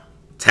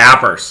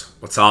Tappers,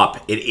 what's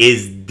up? It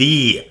is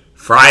the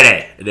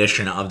Friday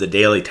edition of the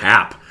Daily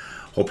Tap.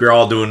 Hope you're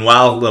all doing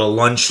well. A little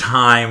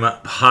lunchtime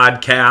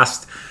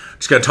podcast.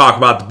 Just going to talk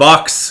about the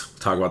Bucks.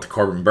 Talk about the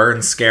Corbin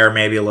Burns scare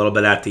maybe a little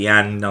bit at the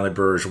end. Another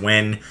Brewers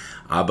win.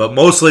 But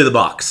mostly the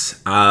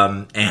Bucks.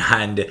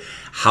 And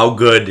how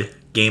good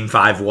Game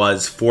 5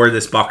 was for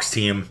this Bucks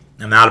team.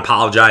 I'm not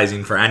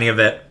apologizing for any of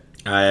it.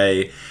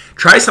 I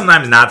try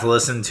sometimes not to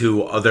listen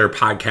to other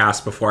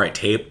podcasts before I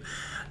tape.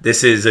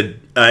 This is an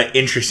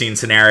interesting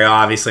scenario.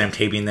 Obviously, I'm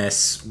taping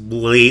this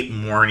late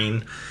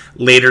morning,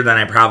 later than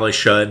I probably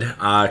should,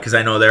 because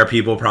I know there are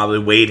people probably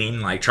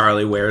waiting, like,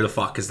 Charlie, where the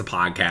fuck is the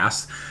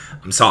podcast?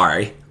 I'm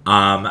sorry.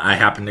 I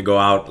happened to go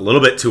out a little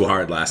bit too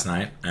hard last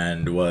night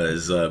and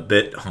was a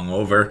bit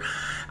hungover.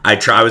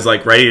 I was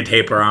like ready to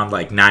tape around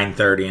like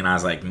 9:30, and I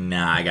was like,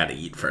 nah, I gotta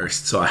eat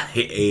first. So I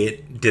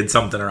ate, did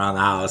something around the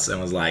house, and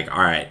was like,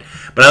 all right.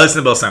 But I listened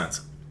to Bill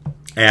Simmons.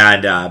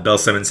 And Bill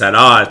Simmons said,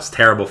 it's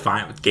terrible,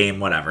 fine with game,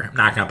 whatever. I'm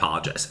not going to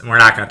apologize. And we're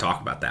not going to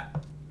talk about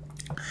that.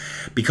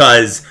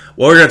 Because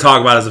what we're going to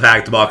talk about is the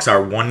fact the Bucks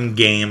are one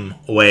game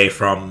away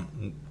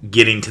from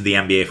getting to the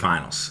NBA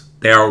Finals.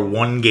 They are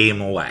one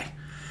game away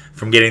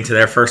from getting to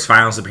their first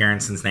Finals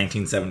appearance since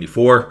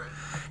 1974,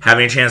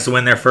 having a chance to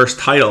win their first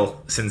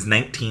title since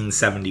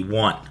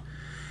 1971.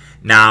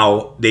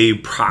 Now, they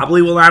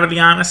probably will not, to be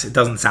honest. It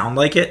doesn't sound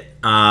like it.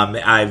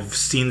 I've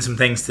seen some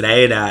things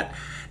today that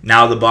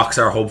now the Bucks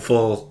are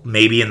hopeful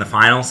maybe in the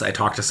finals. I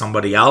talked to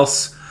somebody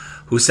else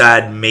who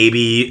said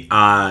maybe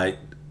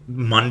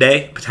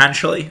Monday,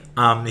 potentially,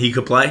 he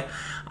could play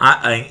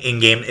in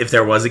game if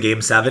there was a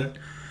Game 7.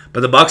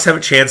 But the Bucks have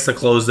a chance to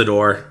close the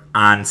door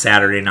on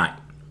Saturday night.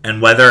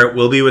 And whether it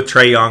will be with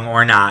Trae Young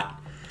or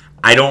not,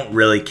 I don't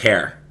really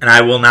care. And I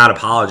will not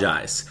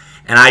apologize.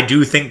 And I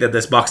do think that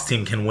this Bucks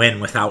team can win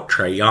without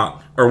Trae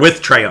Young. Or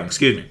with Trae Young,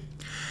 excuse me.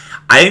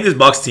 I think this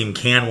Bucks team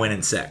can win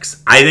in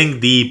 6. I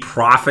think the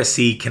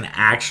prophecy can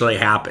actually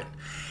happen.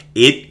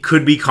 It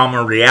could become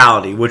a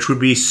reality, which would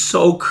be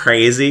so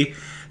crazy,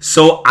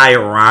 so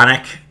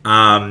ironic.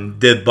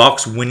 The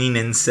Bucks winning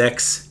in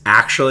 6,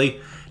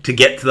 actually, to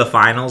get to the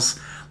finals.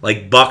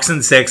 Like, Bucks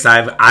in 6,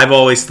 I've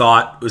always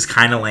thought was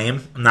kind of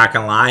lame. I'm not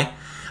going to lie.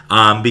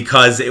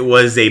 Because it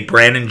was a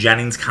Brandon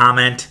Jennings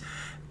comment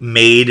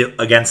made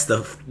against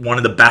one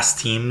of the best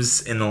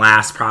teams in the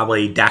last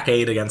probably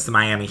decade against the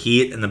Miami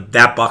Heat. And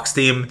that Bucks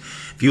team,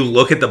 if you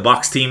look at the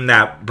Bucks team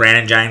that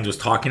Brandon Jennings was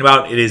talking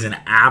about, it is an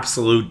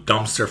absolute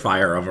dumpster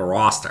fire of a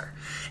roster.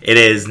 It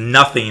is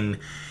nothing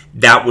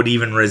that would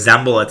even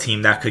resemble a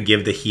team that could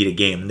give the Heat a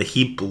game. The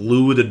Heat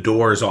blew the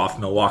doors off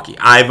Milwaukee.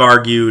 I've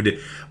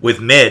argued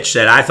with Mitch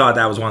that I thought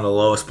that was one of the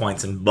lowest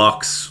points in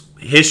Bucks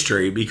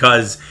history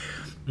because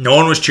no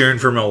one was cheering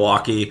for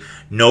Milwaukee.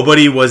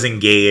 Nobody was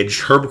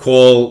engaged. Herb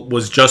Cole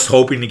was just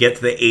hoping to get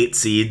to the 8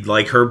 seed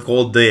like Herb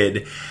Cole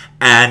did.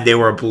 And they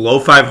were a below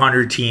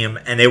 500 team,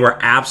 and they were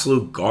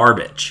absolute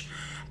garbage.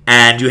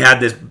 And you had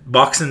this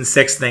Bucks in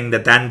 6 thing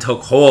that then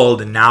took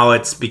hold, and now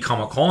it's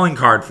become a calling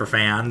card for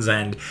fans,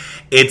 and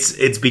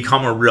it's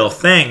become a real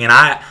thing. And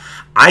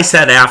I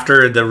said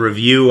after the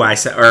review, I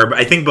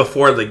think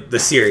before the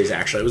series,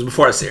 actually. It was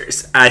before the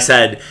series. I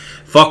said,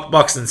 fuck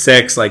Bucks in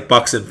 6, like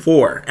Bucks in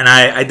 4. And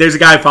I there's a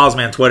guy who follows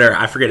me on Twitter.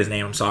 I forget his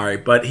name, I'm sorry.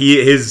 But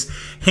his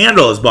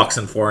handle is Bucks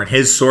in 4. And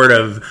his sort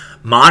of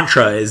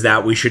mantra is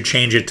that we should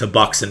change it to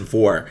Bucks in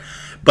 4.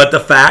 But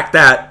the fact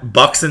that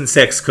Bucks in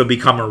 6 could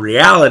become a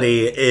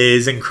reality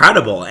is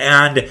incredible.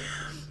 And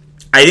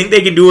I think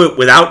they can do it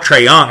without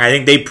Trae Young. I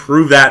think they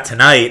proved that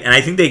tonight. And I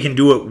think they can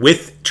do it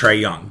with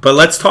Trae Young. But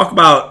let's talk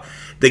about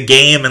the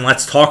game and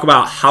let's talk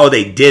about how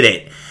they did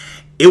it.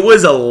 It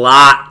was a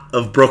lot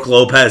of Brook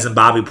Lopez and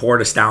Bobby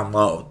Portis down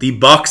low. The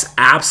Bucks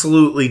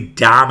absolutely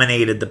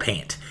dominated the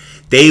paint.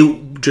 They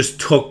just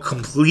took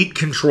complete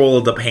control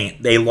of the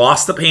paint. They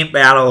lost the paint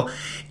battle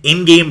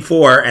in Game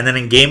 4, and then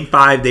in Game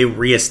 5, they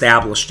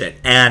reestablished it.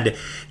 And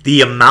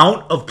the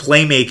amount of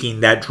playmaking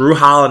that Drew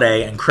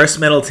Holiday and Chris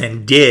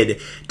Middleton did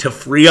to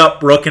free up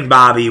Brook and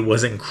Bobby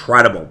was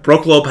incredible.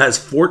 Brook Lopez,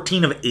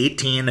 14 of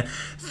 18,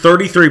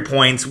 33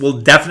 points, will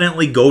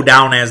definitely go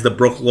down as the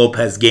Brook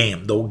Lopez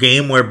game. The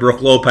game where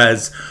Brook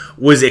Lopez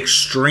was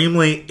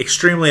extremely,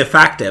 extremely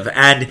effective.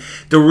 And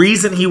the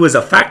reason he was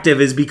effective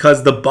is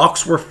because the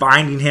Bucks were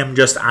finding him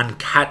just on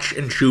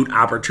catch-and-shoot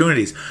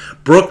opportunities.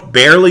 Brook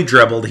barely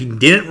dribbled. He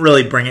didn't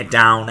really bring it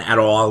down at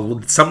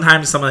all.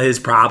 Sometimes some of his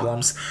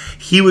problems,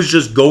 he was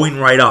just going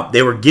right up.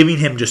 They were giving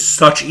him just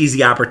such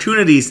easy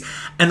opportunities,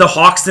 and the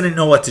Hawks didn't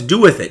know what to do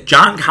with it.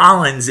 John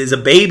Collins is a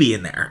baby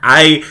in there.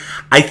 I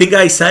think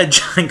I said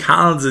John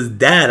Collins is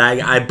dead.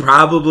 I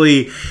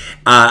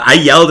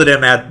yelled at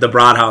him at the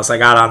Broad House. I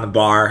got on the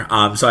bar,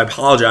 so I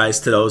apologize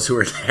to those who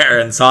were there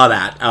and saw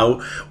that.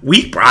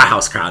 Weak Broad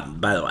House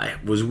crowd, by the way,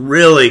 was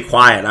really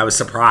quiet. I was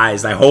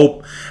surprised. I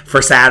hope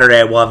for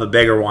Saturday we'll have a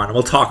bigger one.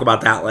 We'll talk about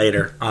that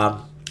later.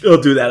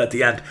 We'll do that at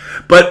the end.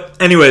 But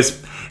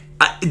anyways,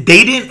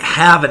 they didn't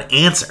have an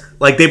answer.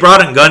 Like, they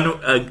brought in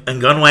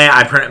Ngunwe.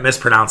 I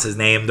mispronounced his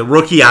name. The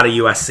rookie out of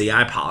USC.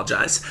 I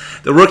apologize.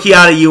 The rookie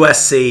out of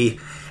USC.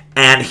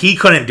 and he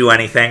couldn't do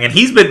anything. And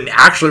he's been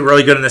actually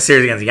really good in this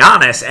series against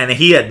Giannis, and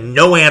he had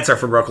no answer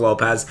for Brook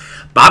Lopez.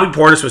 Bobby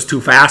Portis was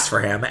too fast for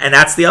him, and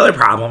that's the other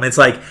problem. It's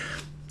like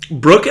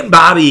Brook and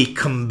Bobby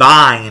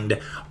combined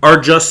are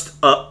just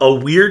a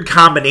weird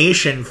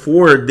combination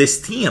for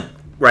this team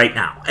right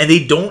now, and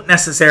they don't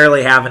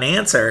necessarily have an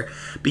answer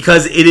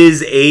because it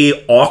is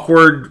a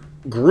awkward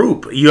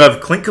group. You have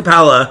Clint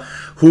Capella,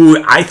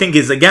 who I think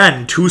is,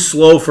 again, too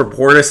slow for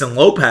Portis and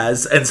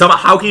Lopez. And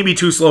how can you be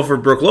too slow for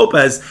Brook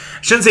Lopez?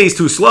 I shouldn't say he's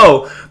too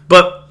slow,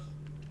 but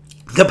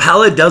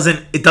Capella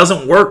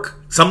doesn't work.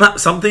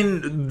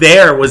 Something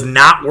there was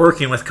not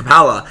working with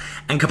Capella,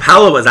 and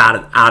Capella was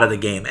out of the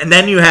game. And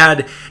then you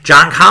had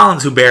John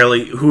Collins,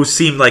 who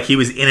seemed like he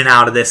was in and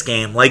out of this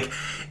game. Like,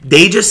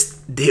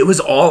 it was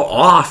all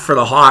off for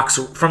the Hawks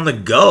from the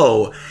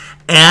go.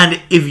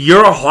 And if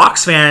you're a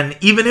Hawks fan,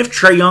 even if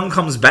Trae Young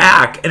comes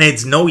back and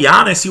it's no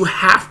Giannis, you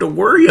have to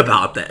worry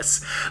about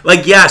this.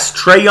 Like, yes,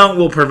 Trae Young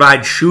will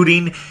provide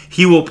shooting.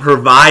 He will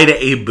provide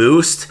a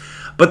boost.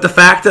 But the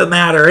fact of the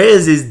matter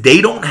is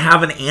they don't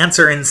have an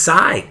answer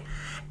inside.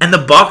 And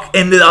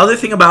the other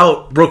thing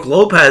about Brook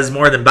Lopez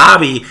more than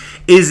Bobby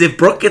is if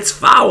Brook gets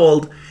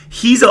fouled,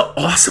 he's an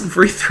awesome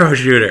free throw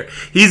shooter.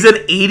 He's an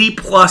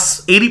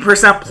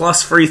 80%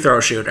 plus free throw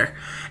shooter.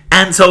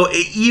 And so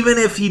even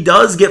if he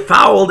does get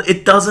fouled,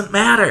 it doesn't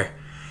matter.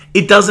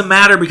 It doesn't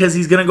matter because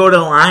he's going to go to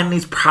the line and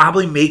he's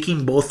probably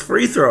making both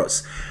free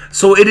throws.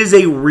 So it is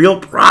a real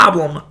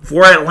problem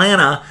for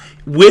Atlanta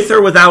with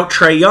or without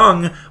Trae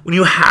Young when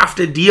you have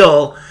to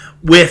deal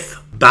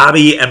with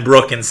Bobby and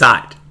Brook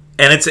inside.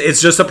 And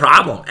it's just a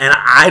problem. And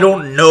I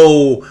don't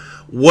know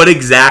what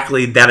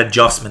exactly that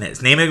adjustment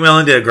is. Nate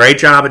McMillan did a great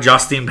job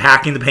adjusting,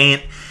 packing the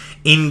paint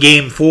in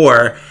Game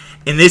 4.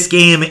 In this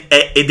game,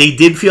 they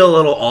did feel a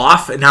little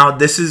off. Now,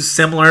 this is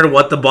similar to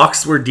what the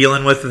Bucks were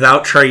dealing with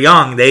without Trae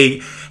Young.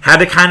 They had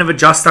to kind of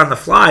adjust on the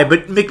fly,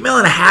 but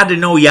McMillan had to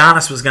know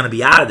Giannis was going to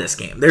be out of this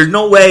game. There's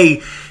no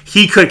way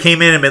he could have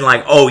came in and been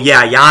like, oh,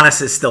 yeah,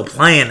 Giannis is still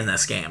playing in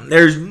this game.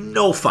 There's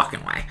no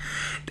fucking way.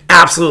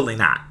 Absolutely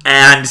not.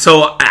 And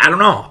so, I don't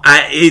know.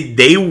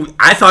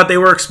 I thought they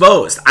were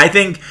exposed. I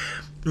think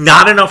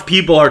not enough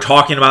people are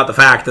talking about the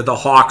fact that the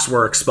Hawks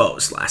were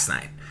exposed last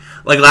night.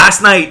 Like,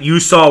 last night, you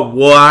saw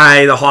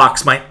why the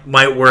Hawks might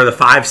wear the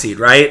 5 seed,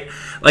 right?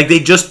 Like, they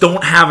just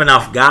don't have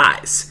enough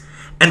guys.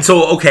 And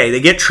so, okay, they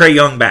get Trae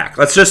Young back.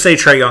 Let's just say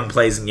Trae Young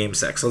plays in Game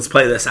 6. Let's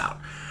play this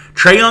out.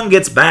 Trae Young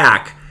gets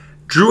back.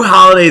 Drew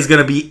Holiday is going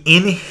to be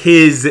in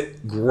his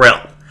grill.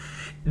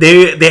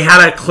 They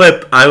had a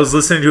clip. I was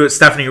listening to it.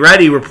 Stephanie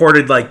Reddy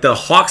reported, like, the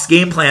Hawks'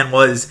 game plan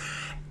was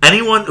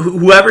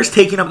whoever's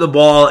taking up the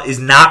ball is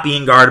not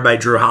being guarded by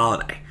Drew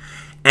Holiday.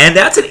 And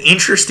that's an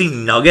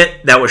interesting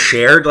nugget that was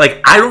shared.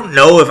 Like, I don't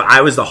know if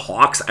I was the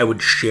Hawks, I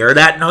would share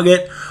that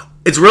nugget.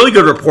 It's really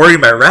good reporting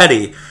by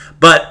Reddy.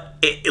 But,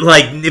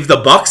 if the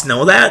Bucks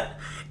know that,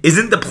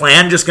 isn't the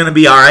plan just going to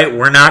be, all right,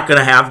 we're not going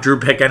to have Drew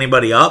pick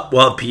anybody up?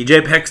 Well,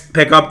 PJ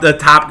pick up the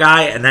top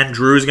guy, and then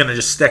Drew's going to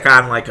just stick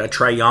on, like, a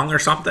Trae Young or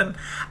something?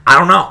 I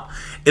don't know.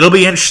 It'll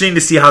be interesting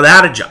to see how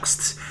that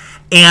adjusts.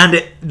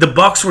 And the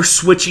Bucks were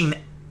switching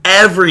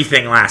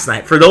everything last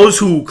night. For those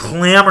who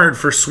clamored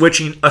for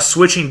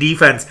switching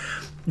defense,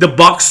 the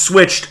Bucks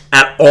switched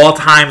at all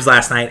times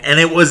last night, and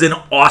it was an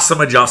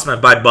awesome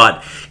adjustment by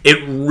Bud. It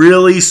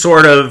really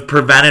sort of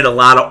prevented a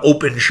lot of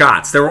open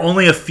shots. There were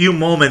only a few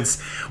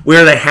moments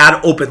where they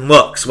had open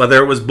looks,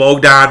 whether it was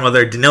Bogdan,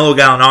 whether Danilo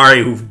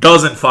Gallinari, who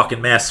doesn't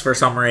fucking miss for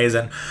some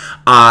reason.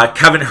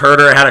 Kevin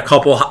Huerter had a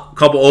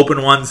couple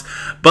open ones,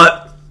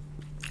 but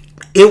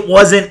it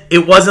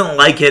wasn't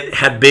like it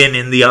had been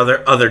in the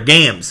other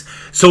games.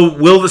 So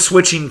will the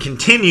switching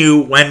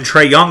continue when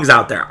Trae Young's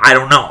out there? I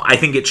don't know. I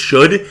think it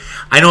should.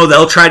 I know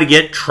they'll try to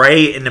get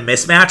Trae into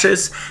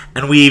mismatches,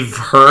 and we've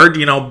heard,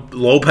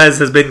 Lopez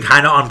has been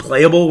kind of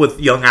unplayable with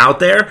Young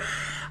out there.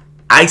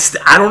 I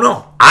don't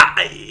know.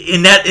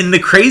 And the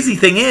crazy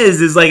thing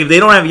is like if they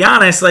don't have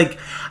Giannis, like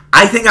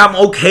I think I'm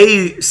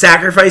okay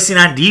sacrificing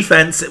on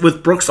defense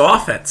with Brook's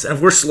offense. And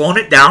if we're slowing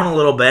it down a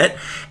little bit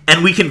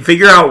and we can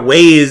figure out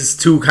ways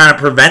to kind of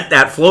prevent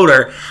that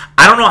floater,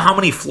 I don't know how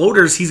many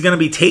floaters he's going to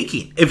be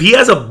taking. If he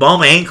has a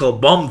bum ankle,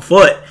 bum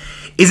foot,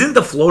 isn't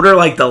the floater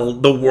like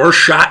the worst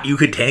shot you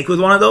could take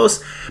with one of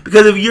those?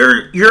 Because if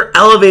you're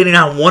elevating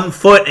on one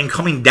foot and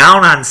coming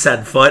down on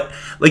said foot,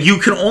 like you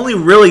can only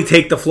really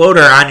take the floater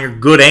on your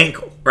good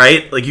ankle,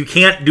 right? Like you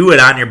can't do it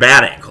on your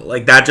bad ankle.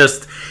 Like that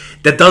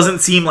doesn't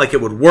seem like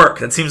it would work.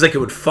 That seems like it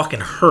would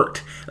fucking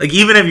hurt. Like,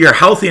 even if you're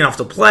healthy enough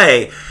to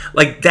play,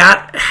 like,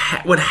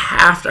 that would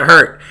have to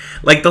hurt.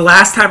 Like, the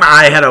last time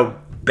I had a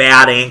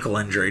bad ankle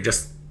injury,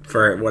 just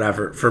for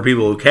whatever, for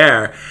people who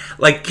care,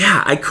 like,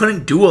 yeah, I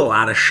couldn't do a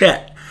lot of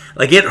shit.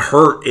 Like, it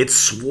hurt. It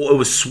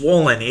was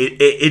swollen.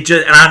 It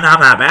just, and I'm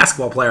not a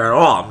basketball player at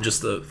all. I'm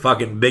just a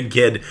fucking big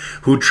kid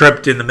who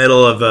tripped in the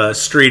middle of a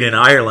street in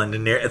Ireland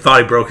and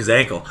thought he broke his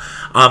ankle.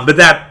 But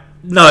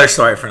another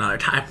story for another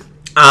time.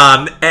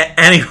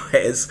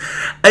 Anyways,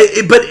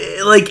 but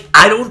like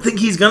I don't think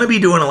he's going to be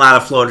doing a lot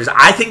of floaters.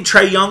 I think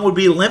Trae Young would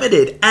be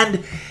limited,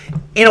 and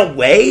in a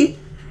way,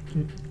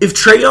 if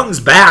Trae Young's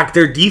back,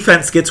 their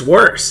defense gets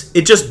worse.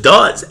 It just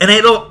does.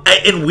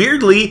 And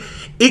weirdly,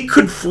 it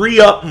could free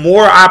up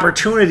more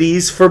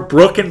opportunities for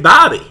Brook and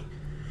Bobby.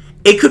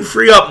 It could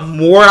free up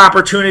more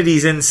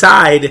opportunities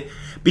inside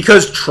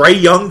because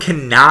Trae Young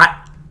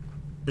cannot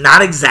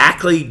not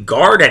exactly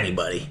guard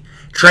anybody.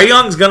 Trae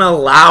Young's going to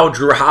allow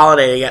Jrue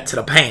Holiday to get to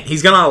the paint.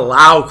 He's going to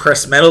allow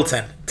Chris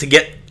Middleton to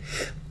get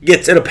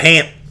to the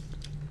paint.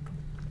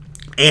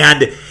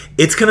 And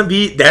there's going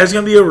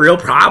to be a real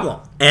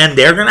problem. And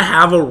they're going to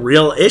have a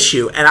real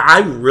issue. And I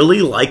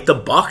really like the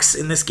Bucks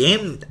in this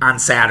game on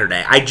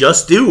Saturday. I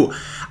just do.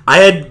 I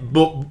had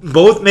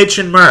both Mitch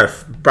and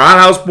Murph,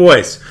 Broadhouse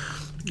boys,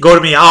 go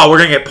to me, we're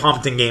going to get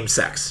pumped in Game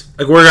 6.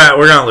 Like, we're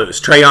gonna lose.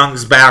 Trae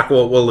Young's back,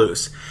 we'll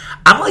lose.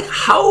 I'm like,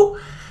 how?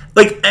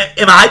 Like,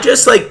 am I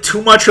just, like,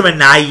 too much of a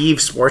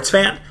naive sports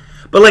fan?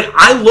 But, like,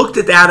 I looked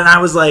at that and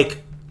I was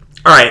like,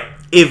 all right,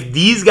 if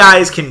these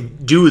guys can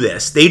do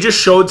this, they just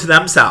showed to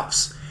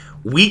themselves.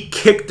 We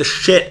kicked the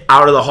shit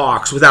out of the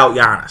Hawks without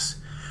Giannis.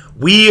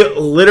 We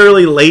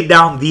literally laid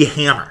down the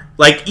hammer.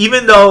 Like,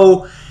 even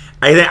though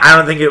I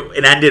don't think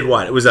it ended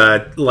what? It was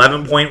a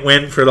 11-point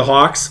win for the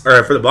Hawks,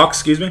 or for the Bucks,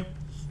 excuse me. It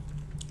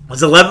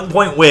was an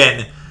 11-point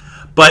win,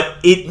 but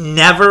it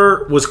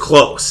never was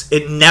close.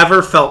 It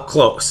never felt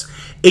close.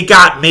 It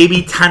got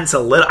maybe tense a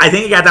little. I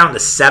think it got down to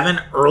 7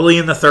 early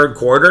in the third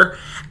quarter,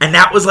 and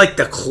that was like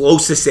the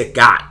closest it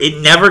got.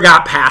 It never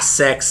got past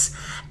 6.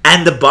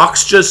 And the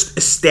Bucks just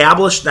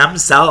established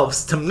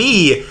themselves, to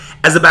me,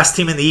 as the best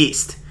team in the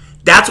East.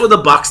 That's what the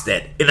Bucks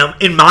did,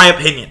 in my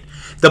opinion.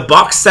 The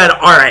Bucks said,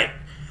 all right,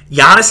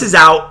 Giannis is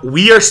out.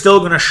 We are still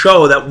going to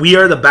show that we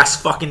are the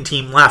best fucking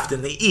team left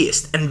in the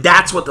East. And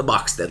that's what the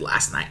Bucks did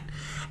last night.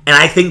 And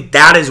I think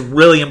that is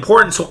really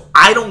important. So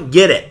I don't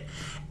get it.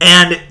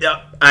 And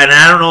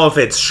I don't know if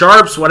it's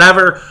sharps,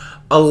 whatever.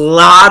 A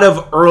lot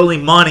of early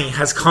money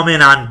has come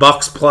in on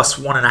Bucks plus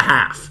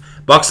 1.5.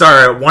 Bucks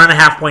are a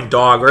 1.5 point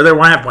dog, or they're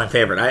 1.5 point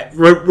favorite.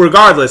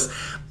 Regardless,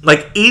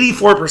 like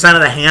 84%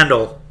 of the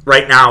handle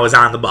right now is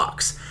on the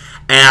Bucks.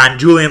 And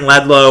Julian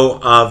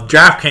Ledlow of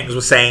DraftKings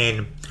was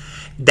saying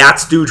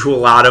that's due to a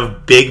lot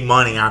of big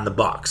money on the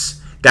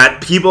Bucks.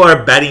 That people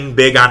are betting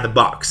big on the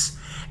Bucks.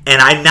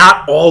 And I'm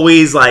not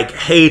always like,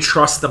 hey,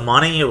 trust the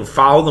money or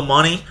follow the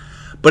money.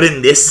 But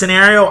in this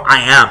scenario, I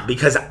am,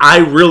 because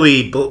I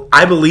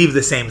believe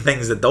the same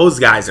things that those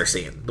guys are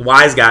seeing. The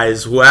wise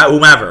guys,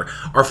 whomever,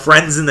 are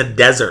friends in the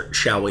desert,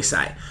 shall we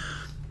say.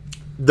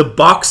 The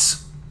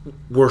Bucks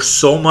were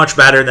so much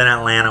better than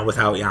Atlanta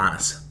without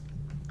Giannis.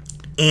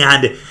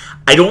 And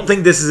I don't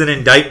think this is an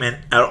indictment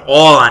at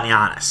all on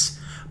Giannis.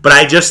 But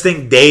I just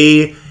think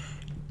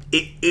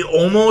it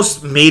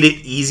almost made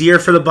it easier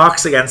for the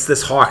Bucks against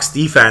this Hawks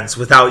defense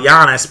without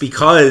Giannis,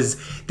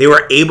 because they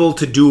were able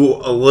to do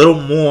a little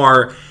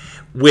more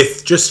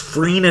with just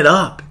freeing it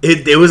up.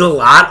 It was a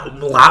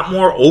lot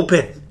more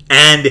open.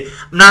 And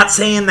I'm not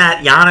saying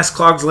that Giannis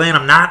clogs lane.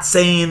 I'm not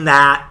saying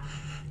that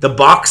the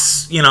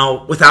Bucks, with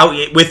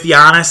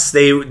Giannis,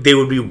 they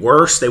would be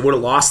worse. They would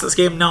have lost this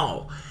game.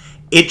 No.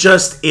 It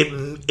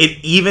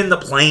evened the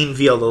playing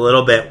field a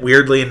little bit,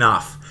 weirdly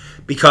enough,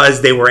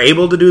 because they were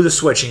able to do the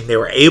switching. They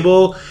were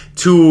able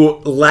to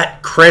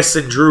let Chris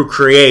and Jrue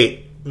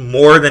create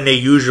more than they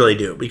usually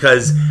do,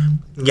 because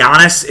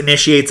Giannis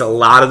initiates a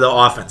lot of the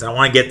offense. I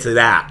want to get to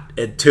that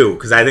too,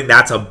 because I think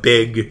that's a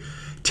big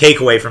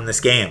takeaway from this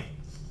game.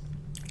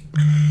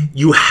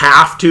 You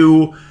have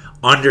to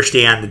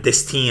understand that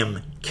this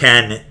team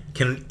can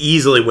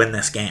easily win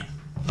this game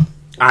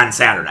on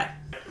Saturday.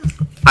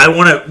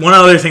 One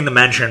other thing to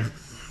mention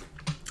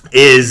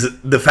is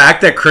the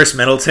fact that Chris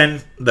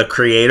Middleton, the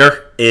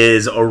creator,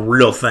 is a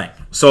real thing.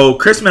 So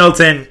Chris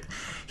Middleton,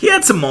 he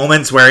had some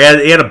moments where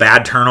he had a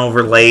bad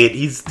turnover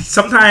late.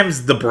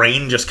 Sometimes the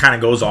brain just kind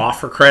of goes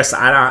off for Chris.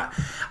 I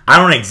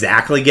don't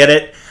exactly get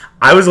it.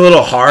 I was a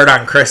little hard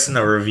on Chris in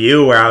the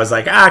review where I was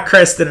like,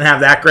 Chris didn't have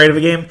that great of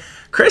a game.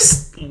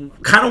 Chris,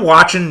 kind of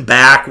watching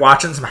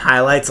some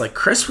highlights, like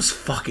Chris was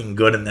fucking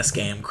good in this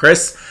game.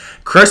 Chris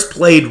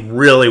played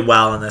really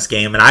well in this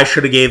game, and I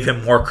should have gave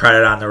him more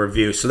credit on the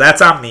review. So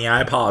that's on me. I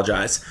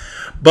apologize.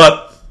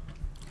 But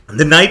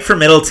the night for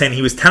Middleton,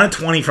 he was 10 of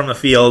 20 from the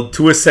field,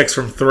 2 of 6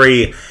 from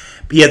 3.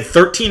 He had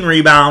 13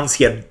 rebounds,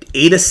 he had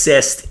 8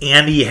 assists,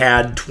 and he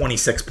had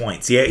 26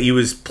 points. He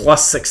was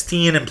plus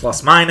 16 and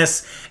plus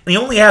minus, and he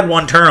only had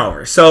 1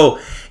 turnover. So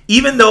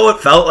even though it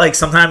felt like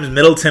sometimes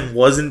Middleton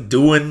wasn't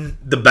doing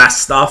the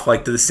best stuff,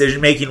 like the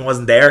decision-making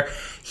wasn't there,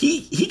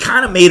 he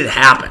kind of made it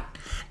happen.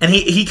 And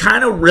he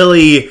kind of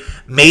really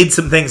made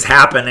some things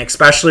happen,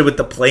 especially with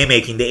the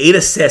playmaking. The 8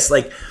 assists,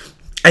 like,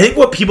 I think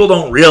what people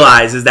don't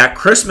realize is that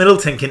Chris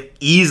Middleton can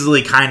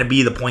easily kind of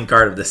be the point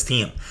guard of this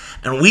team.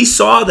 And we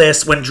saw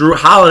this when Jrue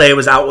Holiday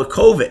was out with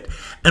COVID.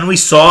 And we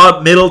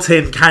saw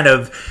Middleton kind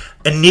of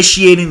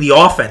initiating the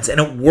offense, and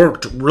it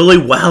worked really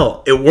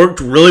well. It worked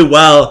really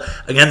well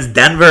against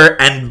Denver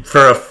and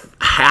for a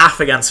half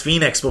against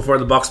Phoenix before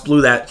the Bucks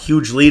blew that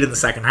huge lead in the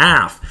second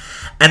half.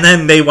 And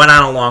then they went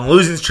on a long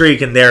losing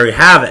streak, and there you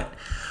have it.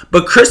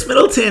 But Chris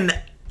Middleton,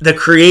 the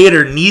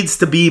creator, needs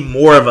to be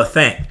more of a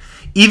thing.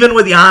 even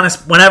with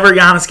Giannis, whenever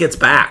Giannis gets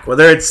back,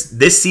 whether it's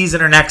this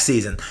season or next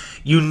season,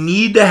 you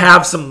need to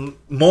have some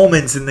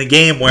moments in the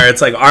game where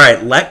it's like, all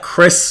right, let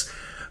Chris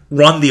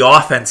run the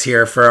offense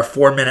here for a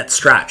 4-minute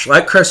stretch.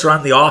 Let Chris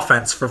run the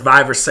offense for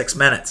 5 or 6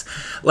 minutes.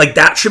 Like,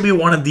 that should be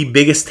one of the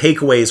biggest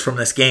takeaways from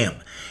this game,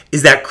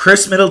 is that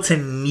Chris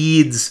Middleton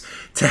needs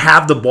to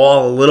have the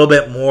ball a little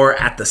bit more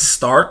at the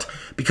start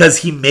because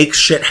he makes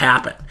shit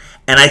happen.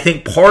 And I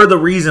think part of the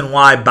reason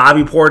why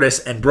Bobby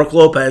Portis and Brook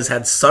Lopez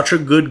had such a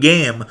good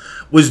game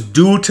was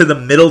due to the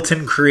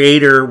Middleton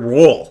creator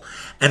role.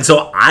 And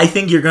so I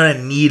think you're going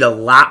to need a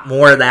lot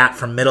more of that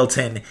from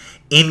Middleton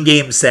in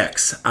Game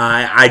 6.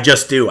 I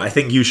just do. I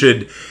think you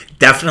should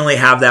definitely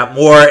have that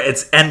more.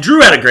 And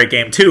Drew had a great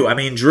game too. I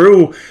mean,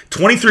 Drew,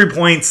 23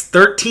 points,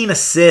 13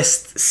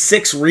 assists,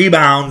 6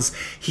 rebounds.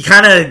 He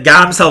kind of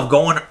got himself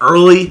going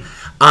early.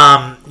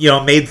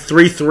 Made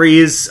 3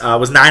 threes,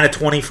 was 9 of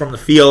 20 from the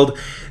field.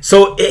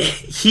 So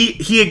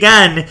he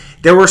again,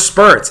 there were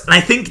spurts. And I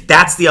think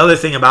that's the other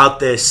thing about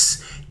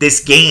this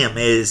game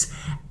is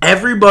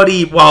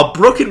everybody, while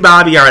Brook and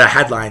Bobby are the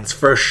headlines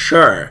for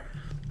sure,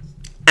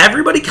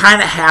 everybody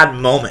kind of had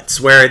moments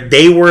where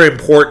they were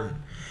important.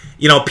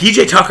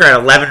 PJ Tucker had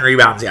 11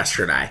 rebounds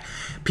yesterday.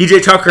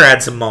 PJ Tucker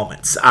had some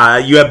moments.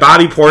 You had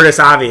Bobby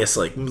Portis,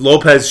 obviously.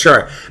 Lopez,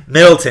 sure.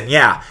 Middleton,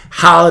 yeah.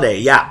 Holiday,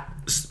 yeah.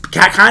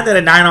 Cat kind of had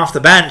a 9 off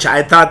the bench.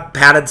 I thought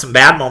Pat had some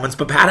bad moments,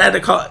 but Pat had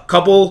a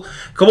couple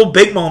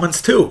big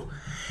moments too.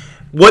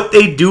 What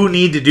they do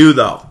need to do,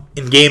 though,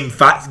 in Game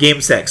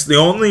 6, the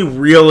only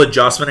real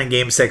adjustment in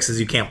Game 6 is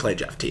you can't play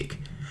Jeff Teague.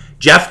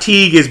 Jeff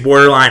Teague is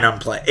borderline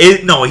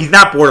unplayable. No, he's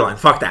not borderline.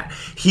 Fuck that.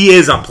 He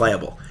is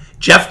unplayable.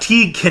 Jeff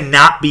Teague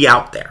cannot be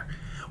out there.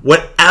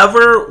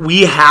 Whatever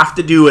we have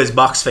to do as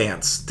Bucks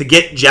fans to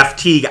get Jeff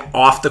Teague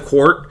off the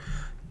court,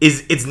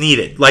 it's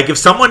needed. Like, if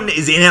someone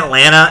is in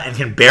Atlanta and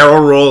can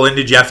barrel roll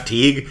into Jeff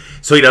Teague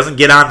so he doesn't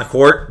get on the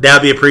court, that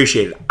would be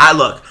appreciated.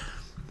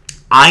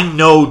 I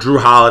know Drew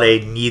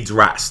Holiday needs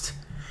rest.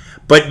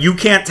 But you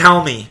can't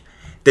tell me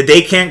that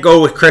they can't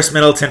go with Chris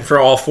Middleton for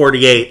all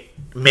 48.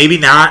 Maybe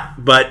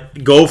not,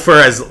 but go for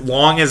as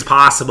long as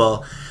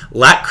possible.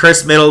 Let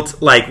Chris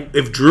Middleton,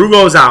 if Drew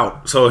goes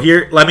out, so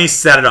here, let me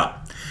set it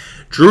up.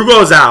 Drew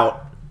goes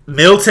out,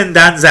 Middleton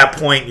then's that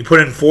point, you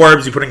put in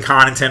Forbes, you put in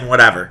Connaughton,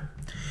 whatever.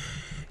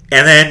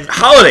 And then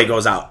Holiday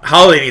goes out.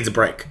 Holiday needs a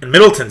break. And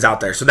Middleton's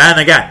out there. So then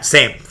again,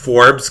 same.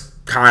 Forbes,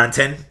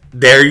 Connaughton.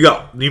 There you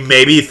go.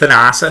 Maybe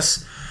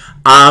Thanasis.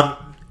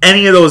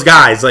 Any of those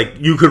guys,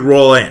 you could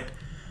roll in.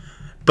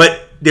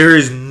 But there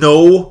is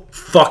no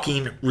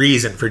fucking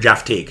reason for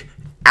Jeff Teague.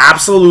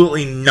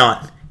 Absolutely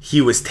none. He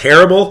was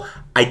terrible.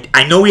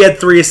 I know he had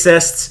 3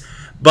 assists,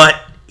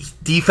 but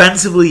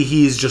defensively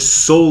he's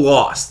just so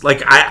lost.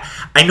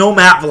 I know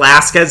Matt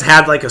Velasquez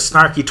had a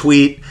snarky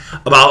tweet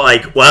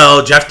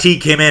about Jeff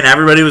Teague came in,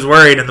 everybody was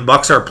worried, and the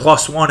Bucks are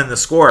 +1 in the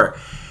score.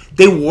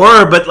 They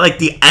were, but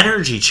the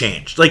energy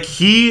changed.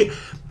 He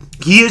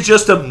is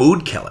just a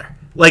mood killer.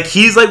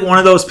 He's one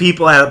of those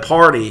people at a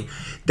party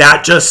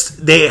that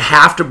just they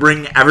have to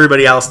bring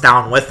everybody else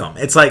down with them.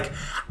 It's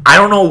I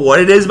don't know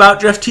what it is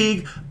about Jeff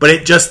Teague,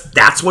 but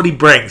that's what he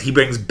brings. He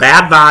brings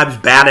bad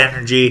vibes, bad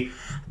energy.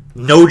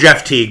 No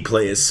Jeff Teague,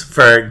 please,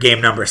 for game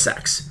number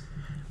 6.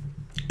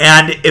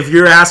 And if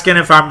you're asking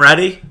if I'm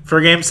ready for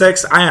game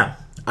 6, I am.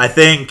 I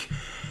think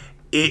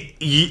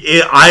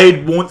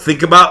I won't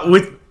think about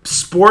with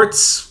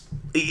sports,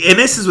 and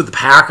this is with the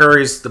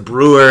Packers, the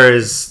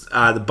Brewers,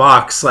 the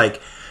Bucks,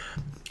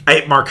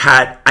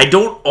 Marquette. I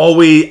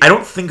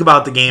don't think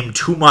about the game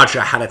too much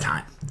ahead of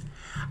time.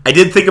 I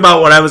did think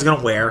about what I was going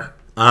to wear,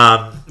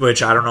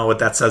 which I don't know what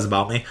that says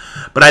about me,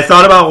 but I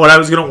thought about what I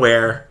was going to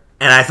wear,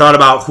 and I thought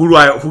about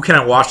who can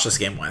I watch this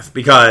game with,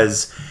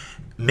 because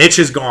Mitch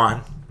is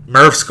gone,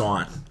 Murph's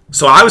gone.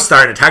 So I was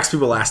starting to text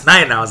people last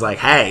night, and I was like,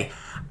 hey,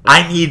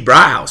 I need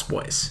Brothouse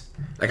boys.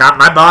 My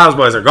Brothouse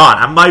boys are gone.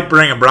 I might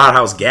bring a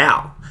Brothouse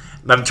gal.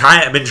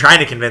 I've been trying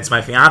to convince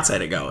my fiance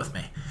to go with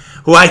me,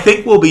 who I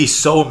think will be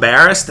so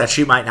embarrassed that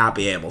she might not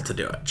be able to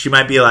do it. She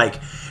might be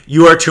like,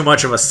 you are too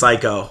much of a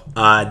psycho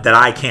that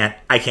I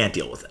can't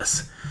deal with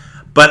this.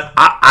 But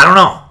I don't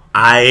know.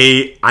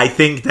 I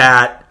think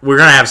that we're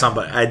gonna have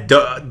somebody.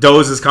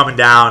 Doze is coming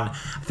down.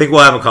 I think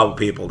we'll have a couple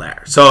people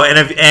there. So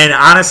and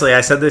honestly,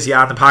 I said this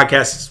on the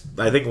podcast,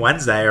 I think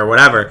Wednesday or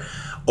whatever.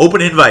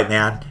 Open invite,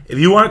 man. If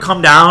you want to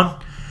come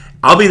down,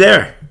 I'll be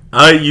there.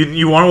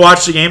 You want to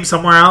watch the game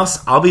somewhere else?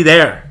 I'll be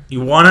there.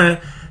 You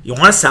want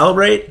to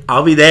celebrate?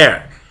 I'll be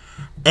there.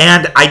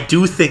 And I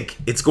do think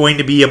it's going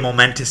to be a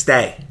momentous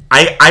day.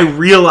 I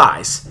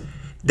realize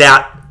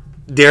that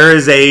there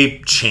is a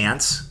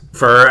chance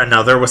for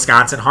another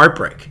Wisconsin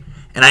heartbreak.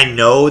 And I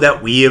know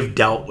that we have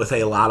dealt with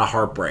a lot of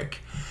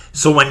heartbreak.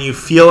 So when you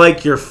feel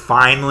like you're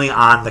finally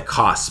on the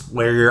cusp,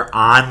 where you're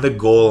on the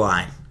goal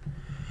line,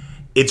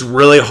 it's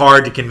really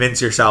hard to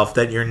convince yourself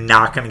that you're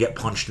not going to get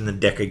punched in the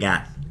dick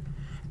again.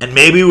 And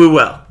maybe we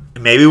will.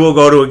 Maybe we'll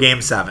go to a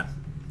Game 7.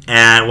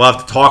 And we'll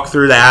have to talk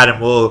through that,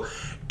 and we'll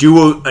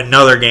do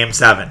another Game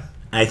 7.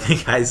 I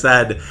think I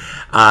said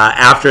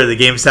after the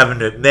Game 7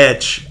 to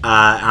Mitch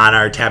on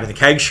our Tapping the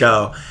Keg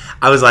show,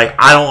 I was like,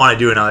 I don't want to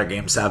do another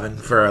Game 7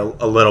 for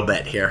a little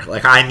bit here.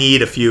 Like, I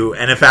need a few.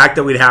 And the fact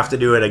that we'd have to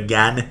do it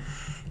again,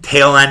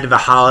 tail end of a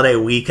holiday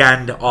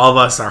weekend, all of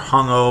us are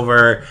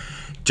hungover,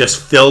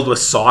 just filled with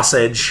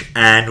sausage,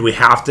 and we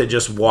have to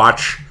just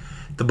watch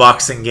the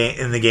Bucks in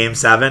the Game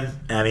 7.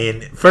 I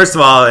mean, first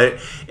of all, it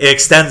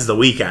extends the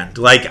weekend.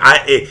 Like,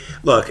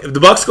 look, if the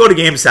Bucks go to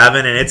Game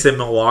 7 and it's in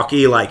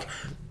Milwaukee, like,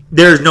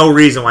 there's no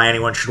reason why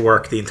anyone should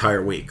work the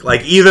entire week.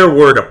 Like, either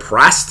we're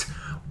depressed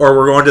or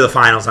we're going to the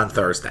finals on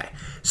Thursday.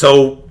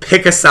 So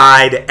pick a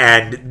side,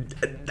 and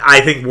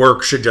I think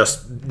work should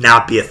just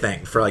not be a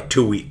thing for like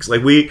 2 weeks.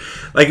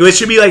 It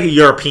should be like a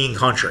European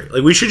country.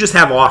 Like, we should just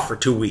have off for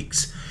 2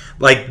 weeks.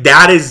 Like,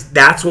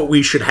 that's what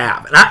we should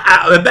have. And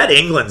I bet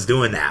England's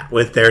doing that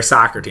with their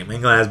soccer team.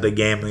 England has a big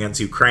game against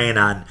Ukraine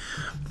on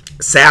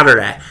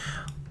Saturday.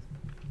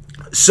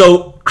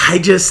 So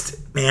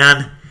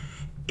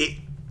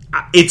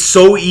it's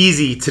so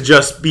easy to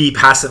just be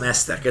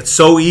pessimistic. It's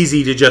so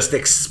easy to just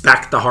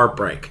expect the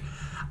heartbreak.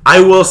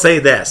 I will say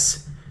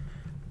this.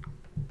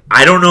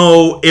 I don't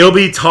know. It'll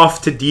be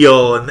tough to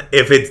deal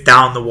if it's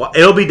down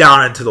it'll be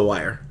down into the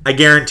wire. I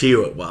guarantee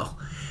you it will.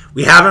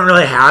 We haven't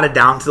really had a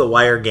down to the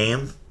wire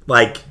game.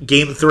 Like,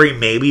 Game 3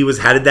 maybe was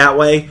headed that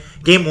way.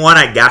 Game 1,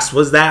 I guess,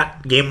 was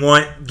that. Game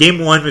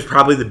 1 was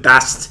probably the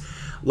best,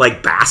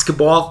 like,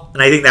 basketball.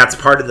 And I think that's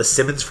part of the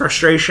Simmons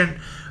frustration,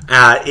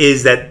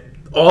 is that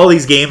all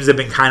these games have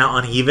been kind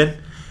of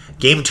uneven.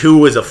 Game 2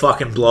 was a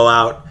fucking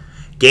blowout.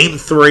 Game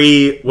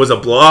 3 was a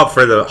blowout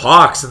for the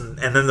Hawks, and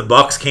then the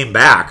Bucks came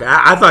back.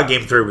 I thought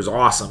Game 3 was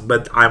awesome,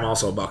 but I'm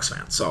also a Bucks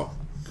fan, so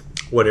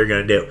what are you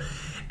going to do?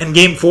 And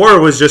Game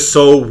 4 was just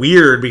so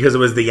weird because it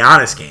was the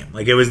Giannis game.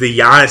 Like, it was the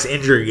Giannis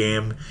injury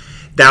game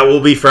that will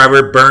be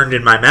forever burned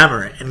in my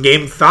memory. And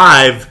Game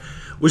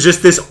 5 was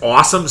just this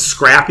awesome,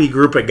 scrappy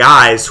group of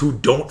guys who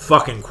don't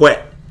fucking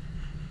quit.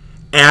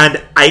 And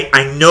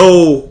I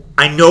know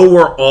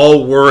we're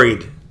all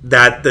worried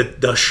that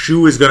the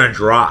shoe is going to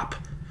drop.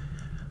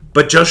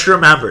 But just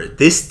remember,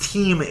 this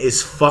team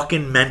is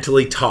fucking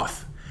mentally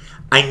tough.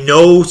 I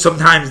know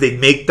sometimes they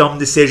make dumb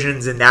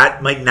decisions and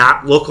that might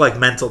not look like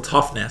mental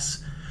toughness.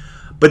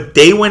 But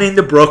they went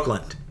into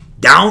Brooklyn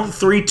down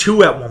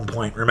 3-2 at one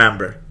point,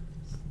 remember.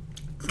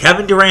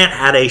 Kevin Durant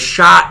had a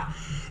shot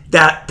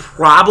that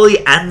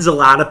probably ends a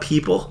lot of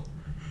people.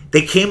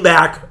 They came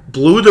back,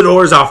 blew the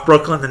doors off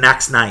Brooklyn the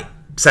next night.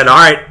 Said, all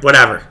right,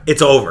 whatever.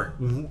 It's over.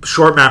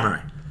 Short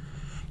memory.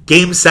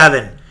 Game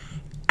 7,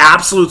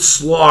 absolute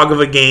slog of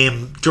a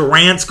game.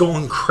 Durant's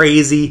going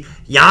crazy.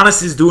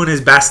 Giannis is doing his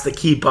best to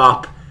keep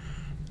up.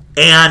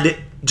 And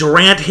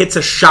Durant hits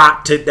a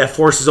shot that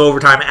forces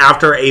overtime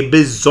after a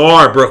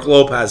bizarre Brook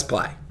Lopez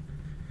play.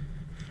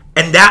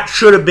 And that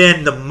should have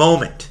been the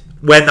moment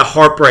when the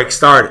heartbreak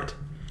started.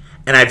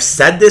 And I've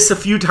said this a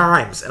few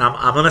times, and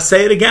I'm going to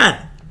say it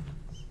again.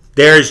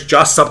 There's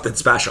just something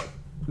special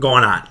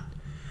going on.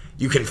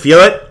 You can feel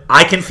it.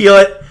 I can feel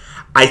it.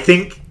 I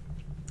think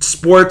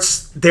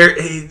sports,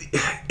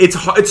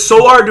 it's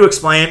so hard to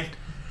explain,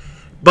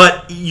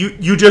 but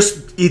you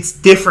just, it's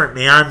different,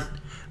 man.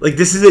 Like,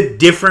 this is a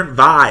different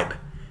vibe.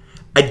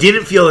 I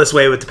didn't feel this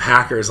way with the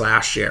Packers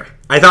last year.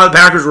 I thought the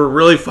Packers were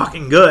really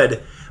fucking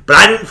good, but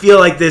I didn't feel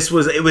like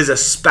it was a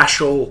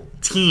special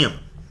team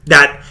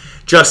that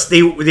just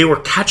they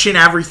were catching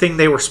everything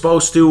they were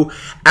supposed to.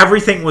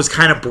 Everything was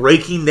kind of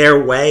breaking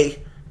their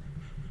way.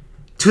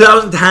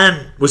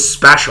 2010 was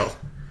special.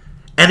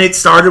 And it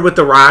started with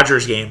the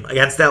Rodgers game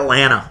against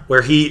Atlanta,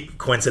 where he,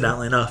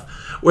 coincidentally enough,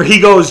 where he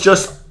goes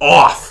just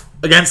off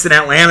against an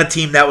Atlanta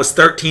team that was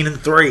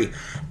 13-3.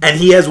 And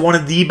he has one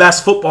of the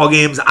best football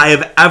games I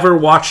have ever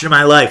watched in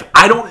my life.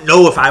 I don't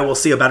know if I will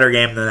see a better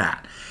game than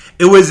that.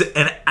 It was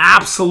an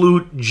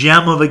absolute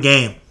gem of a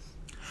game.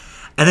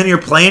 And then you're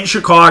playing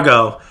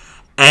Chicago,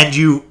 and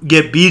you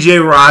get B.J.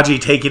 Raji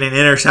taking an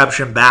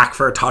interception back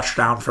for a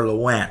touchdown for the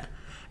win.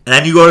 And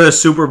then you go to the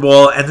Super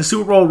Bowl, and the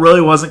Super Bowl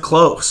really wasn't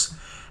close.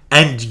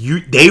 And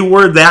they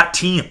were that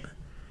team.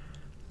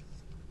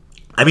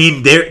 I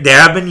mean, there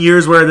have been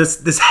years where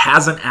this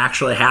hasn't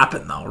actually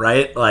happened, though,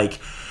 right? Like,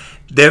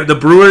 the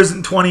Brewers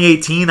in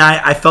 2018,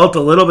 I felt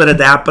a little bit of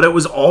that, but it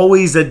was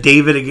always a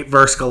David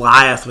versus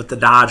Goliath with the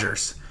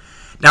Dodgers.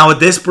 Now, with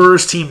this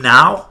Brewers team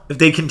now, if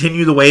they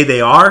continue the way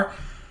they are,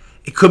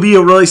 it could be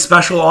a really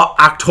special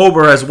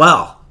October as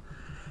well.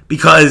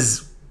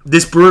 Because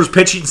this Brewers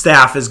pitching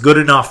staff is good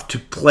enough to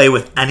play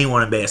with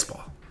anyone in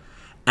baseball.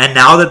 And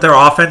now that their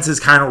offense is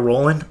kind of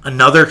rolling,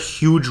 another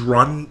huge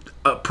run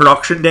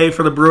production day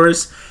for the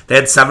Brewers. They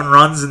had 7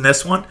 runs in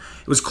this one.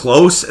 It was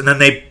close, and then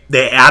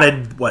they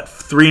added,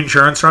 3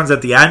 insurance runs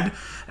at the end.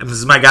 And this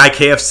is my guy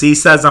KFC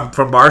says, I'm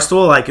from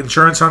Barstool, like,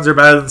 insurance runs are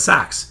better than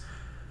sacks.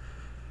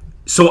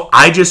 So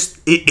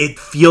it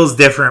feels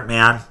different,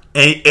 man.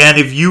 And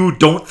if you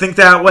don't think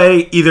that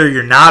way, either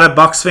you're not a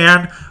Bucks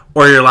fan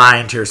or you're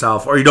lying to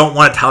yourself, or you don't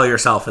want to tell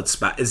yourself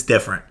it's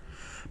different.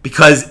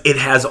 Because it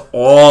has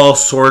all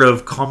sort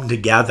of come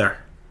together.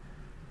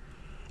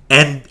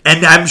 And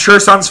I'm sure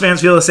Suns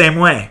fans feel the same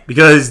way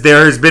because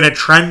there's been a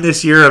trend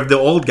this year of the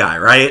old guy,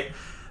 right?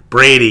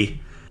 Brady.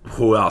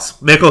 Who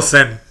else?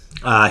 Mickelson.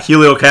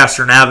 Helio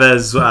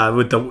Castroneves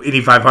with the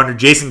Indy 500.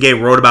 Jason Gay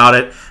wrote about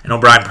it. I know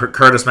Brian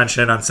Curtis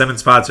mentioned it on Simmons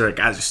Spots. They're like,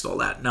 guys, you stole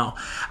that. No,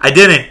 I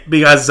didn't,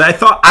 because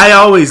I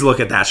always look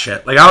at that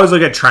shit. Like, I always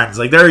look at trends.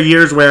 Like, there are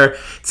years where it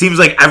seems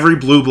like every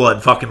blue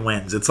blood fucking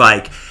wins. It's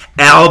like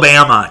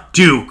Alabama,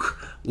 Duke,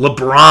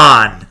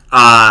 LeBron,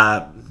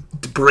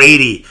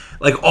 Brady.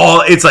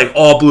 It's like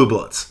all blue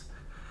bloods.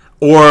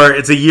 Or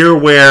it's a year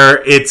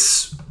where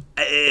it's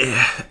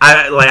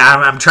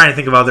I'm trying to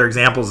think of other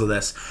examples of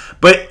this,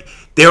 but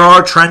there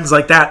are trends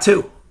like that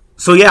too.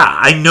 So yeah,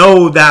 I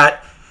know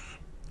that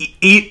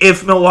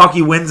if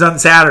Milwaukee wins on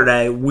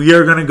Saturday, we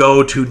are going to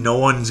go to no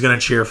one's going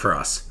to cheer for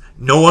us.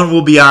 No one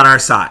will be on our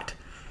side.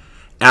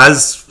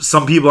 As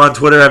some people on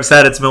Twitter have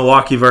said, it's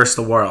Milwaukee versus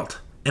the world.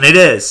 And it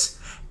is.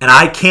 And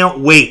I can't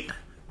wait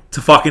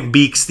to fucking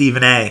beat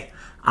Stephen A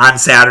on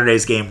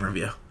Saturday's game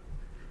review.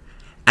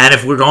 And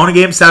if we're going to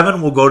Game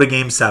 7, we'll go to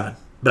Game 7.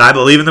 But I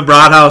believe in the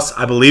Broadhouse.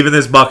 I believe in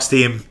this Bucks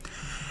team.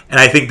 And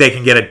I think they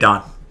can get it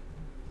done.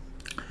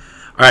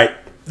 All right,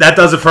 that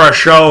does it for our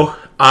show.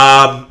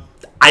 I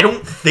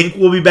don't think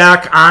we'll be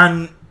back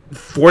on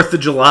 4th of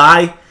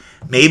July.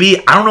 Maybe.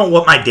 I don't know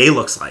what my day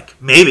looks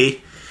like.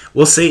 Maybe.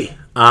 We'll see.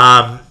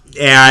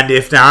 And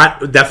if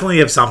not, definitely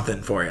have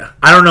something for you.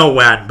 I don't know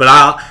when, but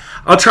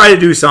I'll try to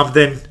do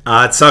something.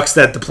 It sucks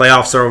that the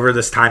playoffs are over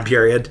this time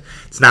period.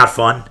 It's not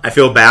fun. I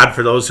feel bad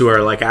for those who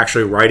are like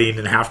actually writing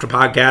and have to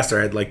podcast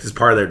or had like this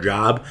part of their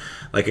job,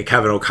 like a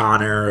Kevin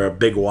O'Connor or a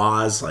Big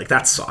Waz. Like,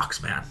 that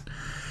sucks, man.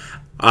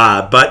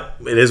 But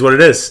it is what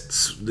it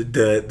is.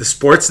 The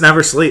sports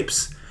never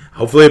sleeps.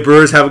 Hopefully the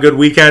Brewers have a good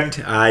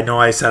weekend. I know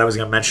I said I was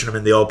going to mention them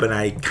in the open.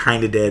 I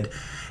kind of did.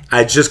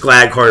 I'm just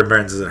glad Corbin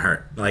Burns isn't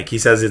hurt. Like, he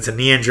says it's a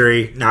knee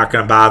injury, not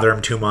going to bother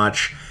him too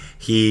much.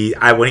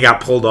 When he got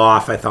pulled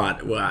off, I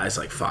was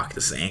like, fuck,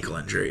 this is an ankle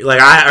injury. Or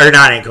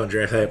not ankle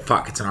injury. I thought,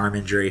 fuck, it's an arm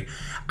injury.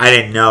 I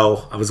didn't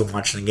know. I wasn't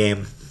watching the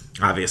game,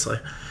 obviously.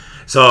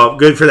 So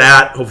good for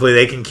that. Hopefully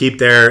they can keep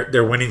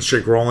their winning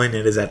streak rolling.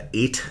 It is at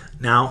 8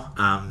 now.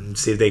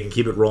 See if they can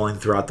keep it rolling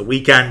throughout the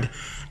weekend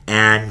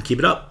and keep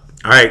it up.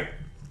 All right.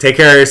 Take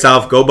care of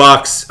yourself. Go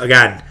Bucks.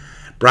 Again,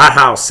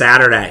 Broadhouse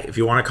Saturday. If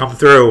you want to come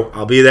through,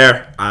 I'll be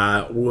there.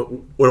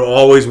 We'll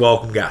always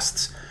welcome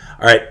guests.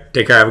 All right.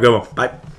 Take care. Have a good one. Bye.